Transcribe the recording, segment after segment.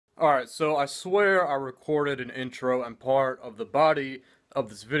Alright, so I swear I recorded an intro and part of the body of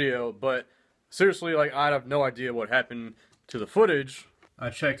this video, but seriously, like, I have no idea what happened to the footage.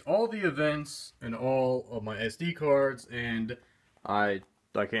 I checked all the events and all of my SD cards, and I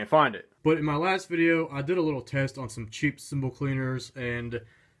can't find it. But in my last video, I did a little test on some cheap cymbal cleaners, and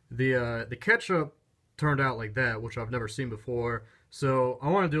the ketchup turned out like that, which I've never seen before. So I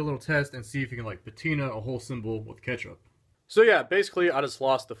want to do a little test and see if you can, like, patina a whole cymbal with ketchup. So yeah, basically I just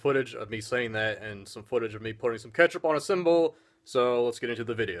lost the footage of me saying that and some footage of me putting some ketchup on a cymbal, so let's get into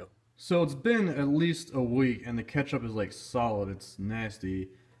the video. So it's been at least a week and the ketchup is like solid, it's nasty,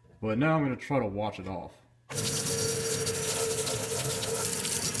 but now I'm going to try to wash it off.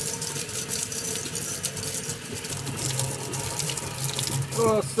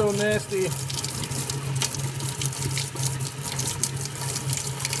 Oh, it's so nasty.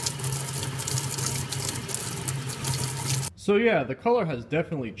 So yeah, the color has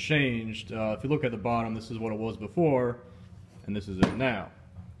definitely changed. If you look at the bottom, this is what it was before, and this is it now.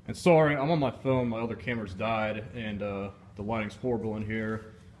 And sorry, I'm on my phone, my other camera's died, and the lighting's horrible in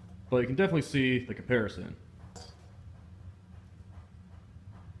here, but you can definitely see the comparison.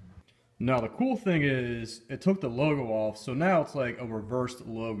 Now the cool thing is, it took the logo off, so now it's like a reversed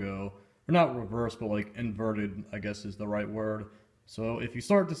logo. Or not reversed, but like inverted, I guess is the right word. So if you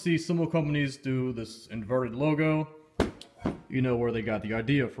start to see cymbal companies do this inverted logo, you know where they got the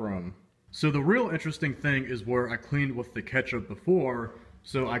idea from. So the real interesting thing is where I cleaned with the ketchup before.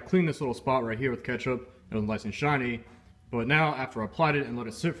 So I cleaned this little spot right here with ketchup. It was nice and shiny. But now after I applied it and let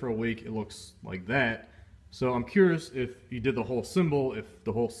it sit for a week, it looks like that. So I'm curious if you did the whole cymbal, if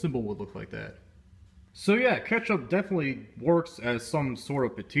the whole cymbal would look like that. So yeah, ketchup definitely works as some sort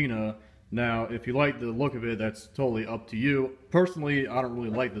of patina. Now, if you like the look of it, that's totally up to you. Personally, I don't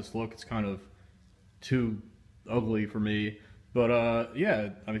really like this look. It's kind of too ugly for me. But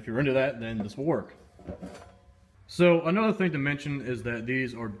yeah, I mean, if you're into that, then this will work. So another thing to mention is that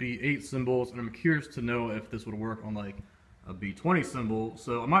these are B8 cymbals, and I'm curious to know if this would work on like a B20 cymbal.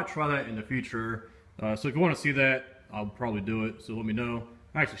 So I might try that in the future. So if you want to see that, I'll probably do it. So let me know.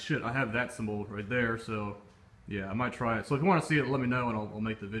 Actually, shit, I have that cymbal right there. So yeah, I might try it. So if you want to see it, let me know, and I'll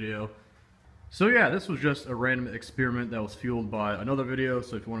make the video. So yeah, this was just a random experiment that was fueled by another video.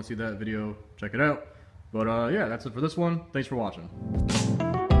 So if you want to see that video, check it out. But yeah, that's it for this one. Thanks for watching.